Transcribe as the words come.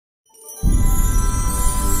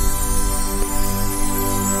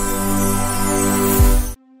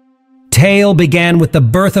tale began with the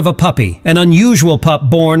birth of a puppy, an unusual pup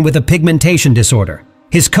born with a pigmentation disorder.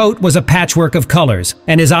 His coat was a patchwork of colors,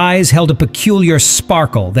 and his eyes held a peculiar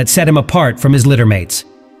sparkle that set him apart from his littermates.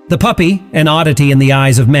 The puppy, an oddity in the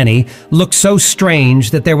eyes of many, looked so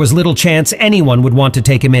strange that there was little chance anyone would want to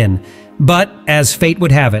take him in. But, as fate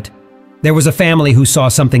would have it, there was a family who saw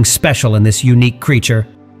something special in this unique creature.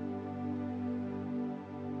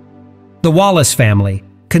 The Wallace family,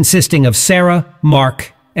 consisting of Sarah,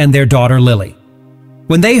 Mark, and their daughter Lily.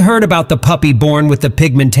 When they heard about the puppy born with the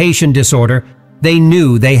pigmentation disorder, they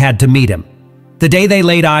knew they had to meet him. The day they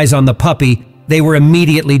laid eyes on the puppy, they were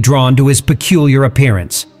immediately drawn to his peculiar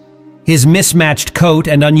appearance. His mismatched coat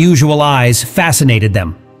and unusual eyes fascinated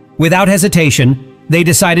them. Without hesitation, they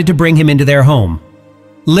decided to bring him into their home.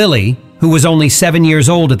 Lily, who was only 7 years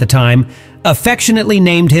old at the time, affectionately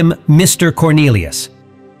named him Mr. Cornelius.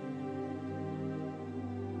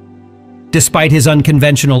 Despite his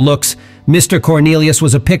unconventional looks, Mr. Cornelius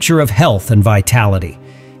was a picture of health and vitality.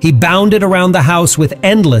 He bounded around the house with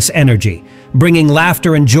endless energy, bringing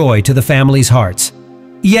laughter and joy to the family's hearts.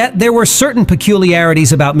 Yet there were certain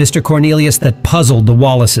peculiarities about Mr. Cornelius that puzzled the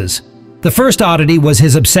Wallaces. The first oddity was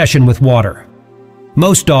his obsession with water.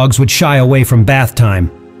 Most dogs would shy away from bath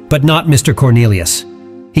time, but not Mr. Cornelius.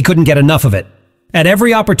 He couldn't get enough of it. At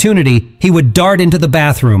every opportunity, he would dart into the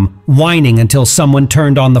bathroom, whining until someone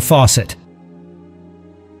turned on the faucet.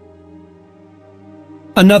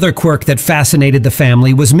 Another quirk that fascinated the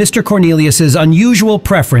family was Mr. Cornelius's unusual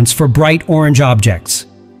preference for bright orange objects.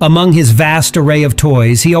 Among his vast array of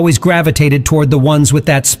toys, he always gravitated toward the ones with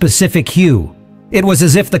that specific hue. It was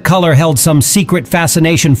as if the color held some secret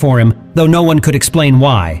fascination for him, though no one could explain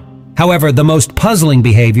why. However, the most puzzling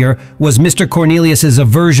behavior was Mr. Cornelius's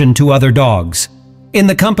aversion to other dogs. In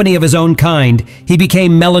the company of his own kind, he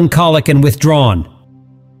became melancholic and withdrawn.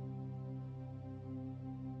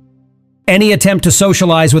 Any attempt to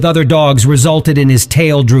socialize with other dogs resulted in his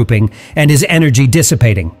tail drooping and his energy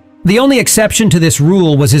dissipating. The only exception to this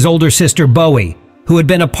rule was his older sister Bowie, who had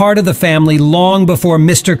been a part of the family long before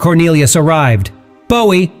Mr. Cornelius arrived.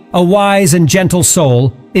 Bowie, a wise and gentle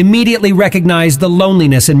soul, immediately recognized the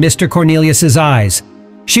loneliness in Mr. Cornelius's eyes.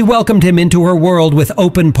 She welcomed him into her world with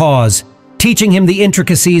open paws, teaching him the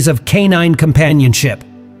intricacies of canine companionship.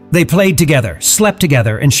 They played together, slept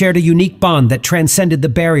together, and shared a unique bond that transcended the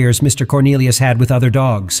barriers Mr. Cornelius had with other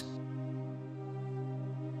dogs.